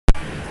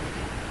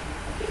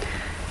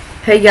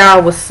Hey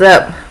y'all, what's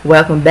up?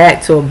 Welcome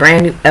back to a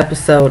brand new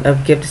episode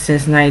of Gifted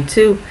Since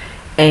 92.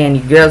 And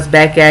your girl's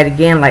back at it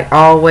again like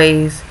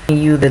always.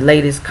 Bringing you the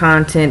latest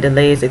content, the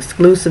latest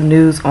exclusive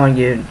news on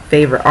your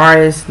favorite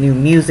artists, new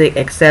music,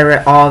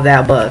 etc. All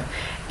that above.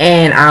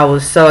 And I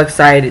was so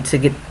excited to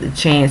get the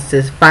chance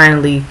to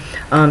finally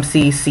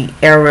see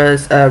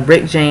Ciara's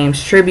Rick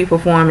James tribute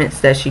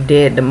performance that she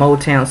did the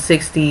Motown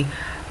 60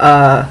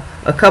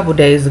 a couple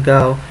days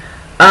ago.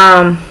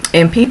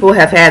 And people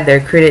have had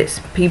their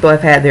critics, people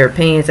have had their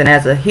opinions, and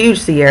as a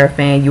huge Ciara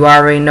fan, you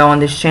already know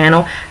on this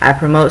channel, I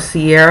promote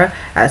Ciara,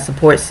 I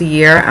support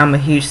Ciara, I'm a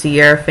huge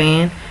Ciara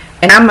fan,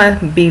 and I'm going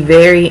to be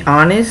very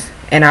honest,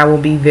 and I will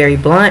be very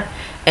blunt,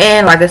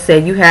 and like I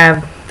said, you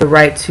have the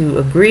right to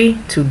agree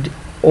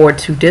or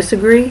to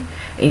disagree,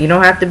 and you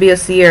don't have to be a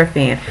Ciara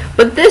fan,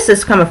 but this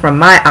is coming from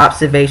my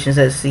observations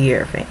as a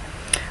Ciara fan.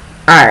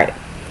 Alright,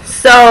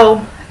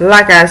 so,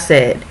 like I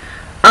said,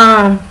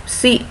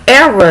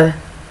 Ciara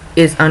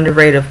is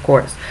underrated, of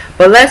course,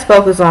 but let's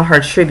focus on her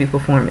tribute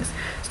performance.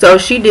 So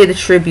she did a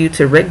tribute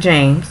to Rick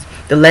James,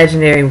 the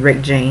legendary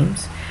Rick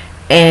James,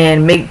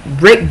 and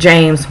Rick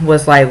James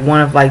was like one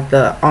of like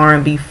the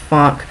R&B,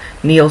 funk,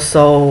 neo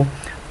soul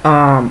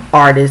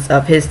artists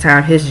of his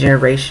time, his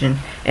generation,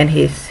 and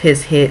his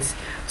hits.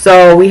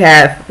 So we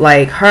have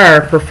like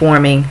her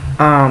performing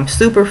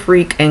Super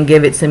Freak and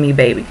Give It To Me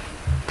Baby.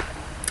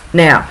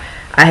 Now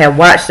I had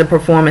watched the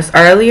performance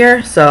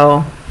earlier, so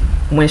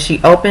when she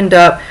opened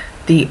up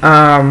the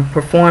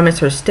performance,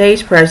 her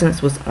stage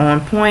presence was on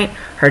point,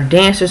 her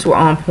dancers were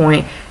on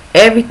point,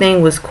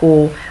 everything was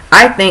cool.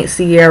 I think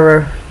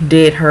Ciara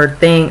did her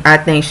thing. I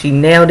think she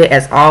nailed it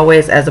as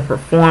always, as a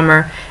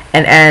performer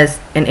and as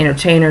an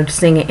entertainer,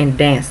 singing and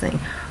dancing.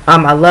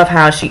 I love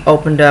how she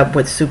opened up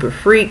with Super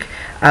Freak.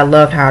 I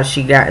loved how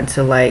she got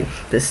into like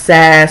the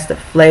sass, the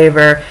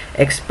flavor,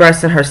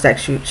 expressing her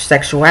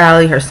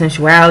sexuality, her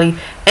sensuality,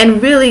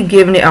 and really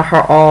giving it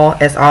her all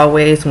as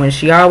always. When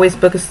she always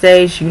book a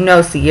stage, you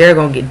know Ciara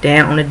gonna get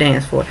down on the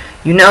dance floor.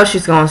 You know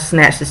she's gonna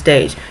snatch the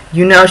stage.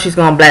 You know she's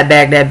gonna black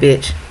bag that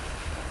bitch.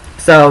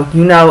 So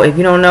you know, if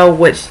you don't know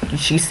what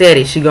she said,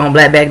 it she gonna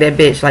black bag that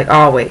bitch like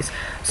always.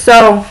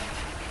 So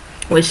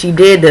when she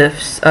did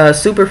the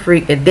Super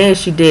Freak, and then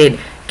she did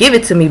Give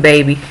It To Me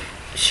Baby,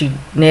 she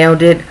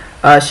nailed it.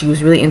 She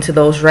was really into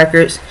those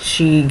records.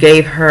 She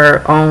gave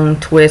her own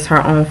twist,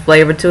 her own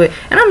flavor to it.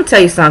 And I'm going to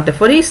tell you something.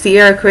 For these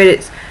Ciara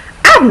critics,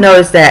 I've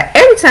noticed that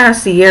every time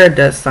Ciara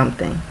does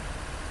something,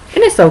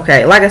 and it's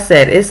okay. Like I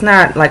said, it's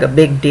not like a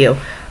big deal.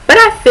 But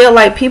I feel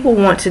like people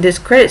want to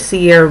discredit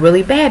Ciara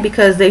really bad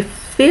because they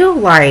feel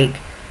like,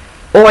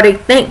 or they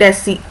think that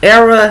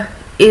Ciara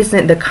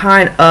isn't the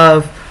kind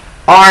of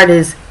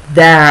artist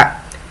that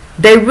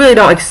they really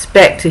don't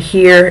expect to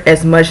hear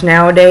as much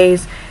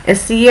nowadays. And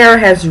Ciara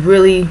has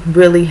really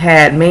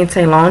had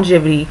maintained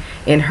longevity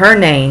in her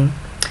name,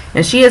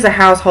 and she is a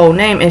household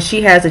name, and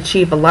she has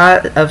achieved a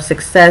lot of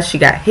success. She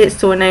got hits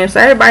to her name, so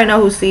everybody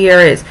know who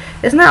Ciara is.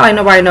 It's not like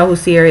nobody know who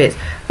Ciara is,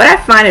 but I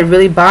find it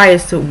really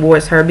biased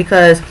towards her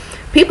because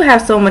people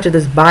have so much of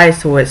this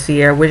bias towards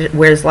Ciara,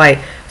 whereas like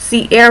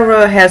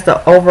Ciara has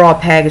the overall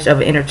package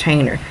of an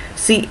entertainer.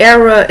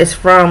 Ciara is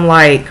from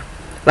like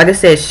I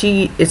said,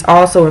 she is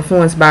also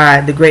influenced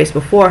by the greats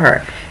before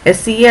her. And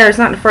Ciara, it's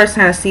not the first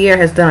time Ciara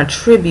has done a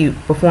tribute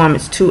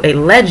performance to a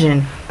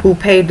legend who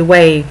paved the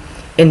way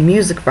in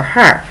music for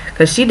her.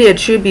 Because she did a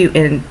tribute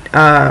in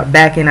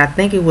back in, I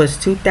think it was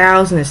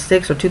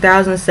 2006 or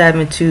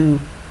 2007 to,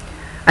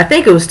 I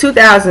think it was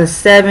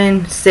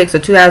 2007, 6 or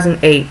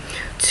 2008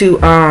 to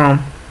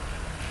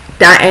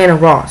Diana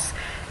Ross.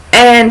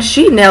 And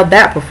she nailed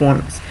that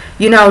performance.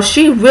 You know,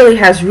 she really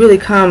has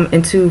come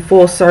into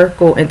full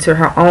circle into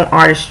her own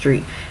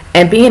artistry.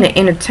 And being an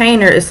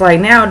entertainer, it's like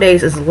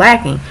nowadays is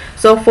lacking.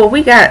 So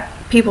we got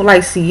people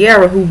like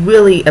Ciara who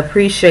really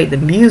appreciate the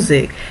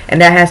music, and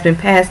that has been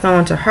passed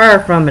on to her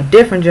from a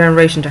different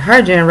generation to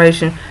her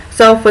generation.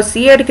 So for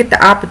Ciara to get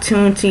the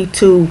opportunity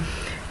to,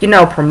 you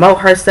know, promote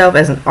herself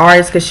as an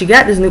artist, because she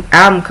got this new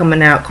album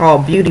coming out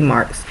called Beauty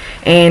Marks.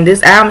 And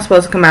this album is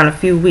supposed to come out in a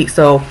few weeks.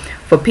 So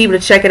for people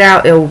to check it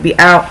out, it will be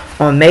out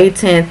on May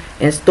 10th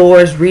in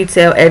stores,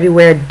 retail,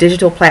 everywhere,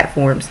 digital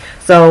platforms.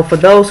 So for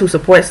those who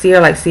support Ciara,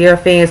 like Ciara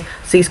fans,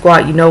 C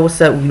Squad, you know what's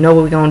up. You know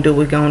what we're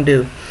going to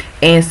do.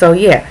 And so,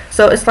 yeah.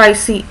 So it's like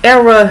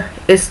Ciara,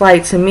 it's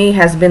like, to me,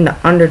 has been the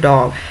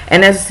underdog.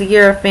 And as a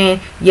Ciara fan,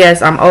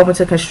 yes, I'm open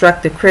to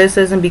constructive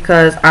criticism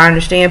because I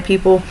understand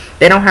people,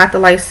 they don't have to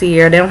like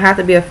Ciara. They don't have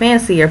to be a fan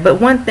of Ciara.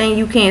 But one thing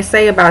you can't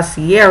say about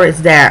Ciara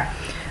is that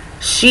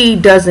she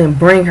doesn't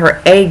bring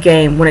her A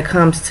game when it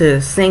comes to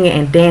singing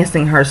and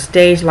dancing her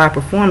stage live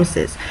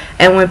performances.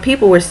 And when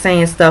people were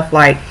saying stuff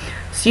like,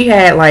 she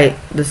had like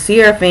the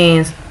Ciara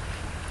fans,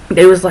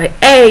 they was like,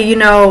 hey, you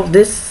know,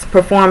 this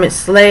performance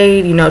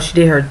slayed, you know, she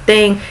did her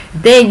thing.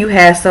 Then you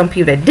had some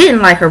people that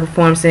didn't like her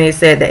performance, and they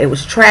said that it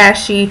was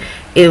trashy,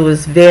 it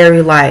was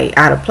very like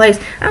out of place.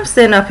 I'm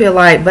sitting up here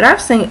like, but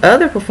I've seen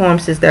other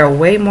performances that are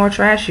way more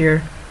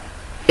trashier.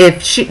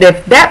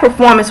 If that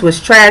performance was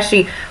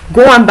trashy,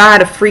 going by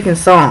the freaking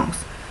songs,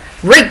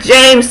 Rick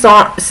James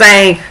song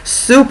sang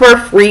Super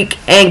Freak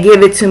and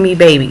Give It To Me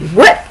Baby.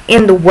 What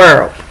in the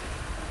world?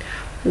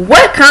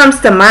 What comes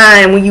to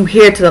mind when you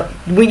hear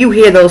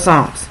those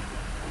songs?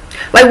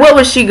 Like, what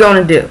was she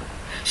gonna do?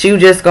 She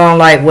was just gonna,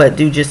 like, what,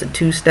 do just a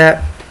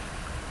two-step?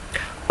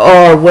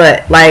 Or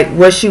what? Like,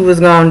 what she was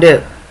gonna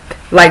do?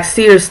 Like,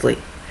 seriously.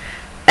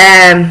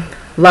 And,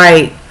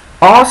 like,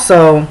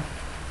 also,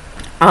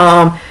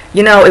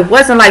 you know, it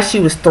wasn't like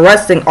she was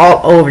thrusting all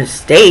over the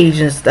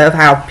stage and stuff,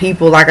 how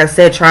people, like I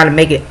said, trying to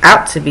make it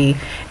out to be.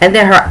 And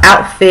then her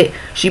outfit,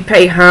 she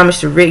paid homage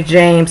to Rick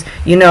James,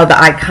 you know, the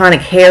iconic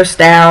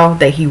hairstyle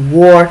that he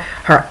wore.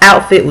 Her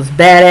outfit was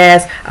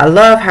badass. I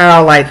love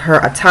how, like, her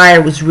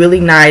attire was really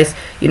nice.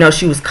 You know,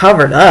 she was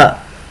covered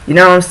up. You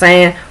know what I'm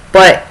saying?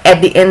 But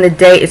at the end of the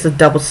day, it's a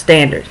double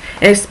standard.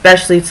 And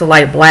especially to,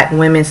 like, black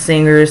women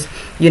singers,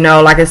 you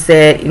know, like I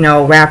said, you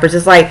know, rappers.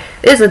 It's like,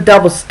 it's a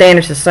double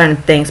standard to certain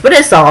things. But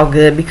it's all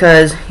good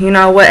because, you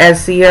know what,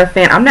 as a Ciara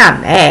fan, I'm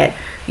not mad.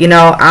 You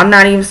know, I'm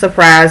not even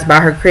surprised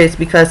by her critics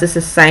because it's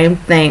the same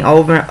thing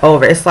over and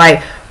over. It's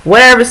like,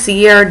 whatever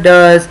Ciara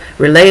does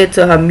related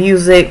to her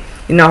music,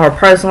 you know, her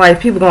personal life,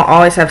 people gonna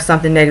always have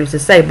something negative to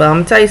say. But I'm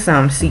gonna tell you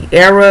something,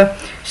 Ciara,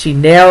 she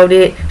nailed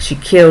it, she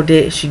killed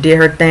it, she did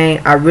her thing.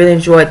 I really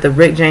enjoyed the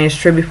Rick James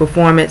tribute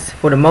performance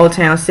for the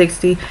Motown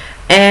 60,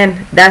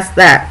 and that's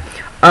that.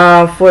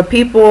 For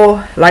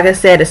people, like I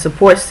said, to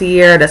support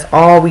Ciara, that's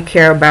all we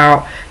care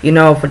about. You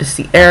know, for the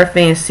Ciara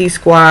fans, C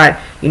Squad,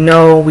 you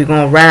know, we're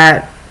gonna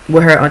ride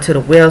with her until the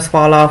wheels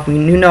fall off.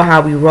 You know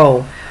how we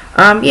roll.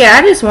 Yeah,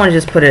 I just want to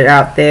just put it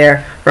out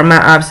there from my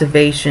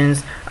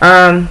observations,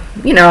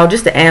 you know,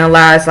 just to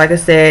analyze, like I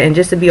said, and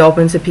just to be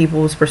open to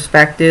people's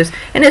perspectives.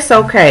 And it's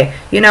okay,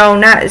 you know,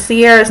 not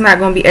Ciara's not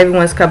going to be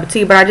everyone's cup of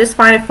tea, but I just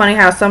find it funny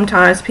how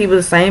sometimes people,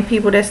 the same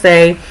people that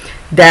say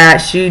that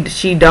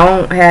she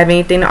don't have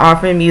anything to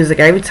offer in music,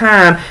 every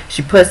time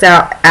she puts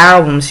out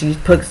albums, she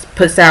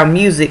puts out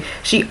music,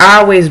 she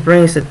always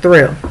brings the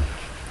thrill.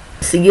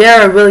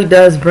 Ciara really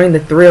does bring the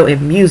thrill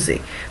in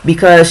music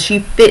because she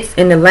fits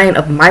in the lane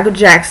of Michael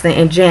Jackson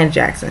and Janet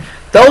Jackson.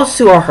 Those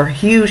two are her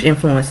huge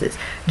influences.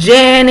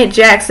 Janet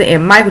Jackson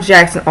and Michael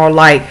Jackson are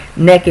like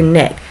neck and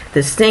neck,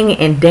 the singing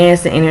and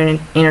dancing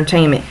and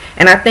entertainment.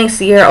 And I think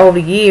Ciara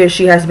over the years,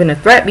 she has been a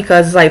threat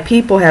because it's like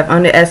people have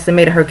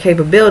underestimated her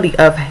capability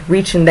of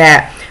reaching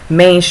that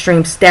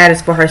mainstream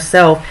status for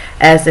herself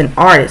as an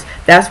artist.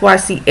 That's why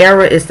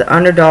Ciara is the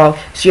underdog.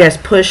 She has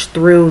pushed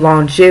through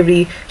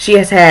longevity. She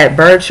has had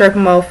bird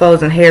chirping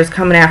mofos and haters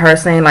coming at her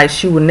saying like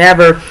she will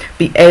never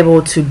be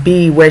able to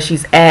be where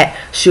she's at.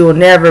 She will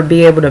never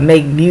be able to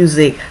make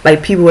music.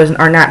 Like people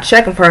are not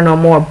checking for her no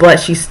more, but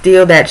she's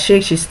still that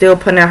chick. She's still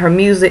putting out her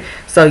music.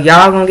 So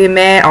y'all gonna get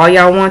mad all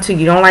y'all want to.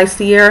 You don't like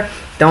Ciara,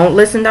 don't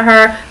listen to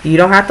her. You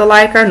don't have to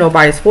like her.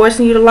 Nobody's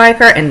forcing you to like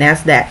her, and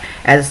that's that.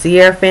 As a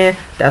Ciara fan,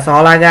 that's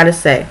all I gotta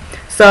say.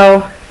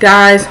 So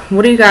guys,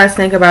 what do you guys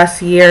think about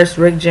Ciara's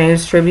Rick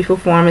James tribute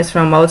performance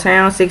from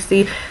Motown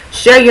 60?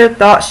 Share your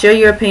thoughts, share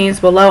your opinions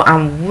below.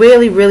 I'm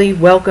really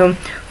welcome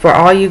for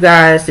all you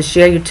guys to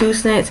share your 2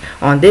 cents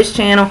on this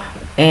channel.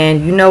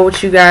 And you know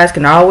what you guys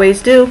can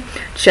always do.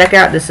 Check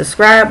out the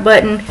subscribe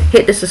button.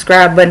 Hit the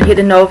subscribe button. Hit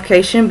the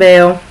notification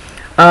bell.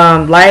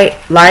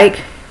 Like,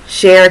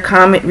 share,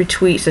 comment,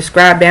 retweet,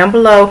 subscribe down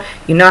below.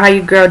 You know how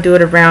your girl do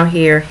it around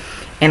here.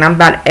 And I'm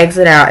about to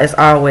exit out as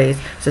always.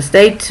 So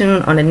stay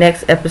tuned on the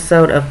next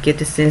episode of Get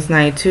the Sense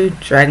 92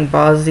 Dragon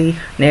Ball Z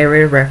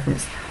narrator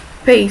reference.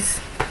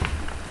 Peace.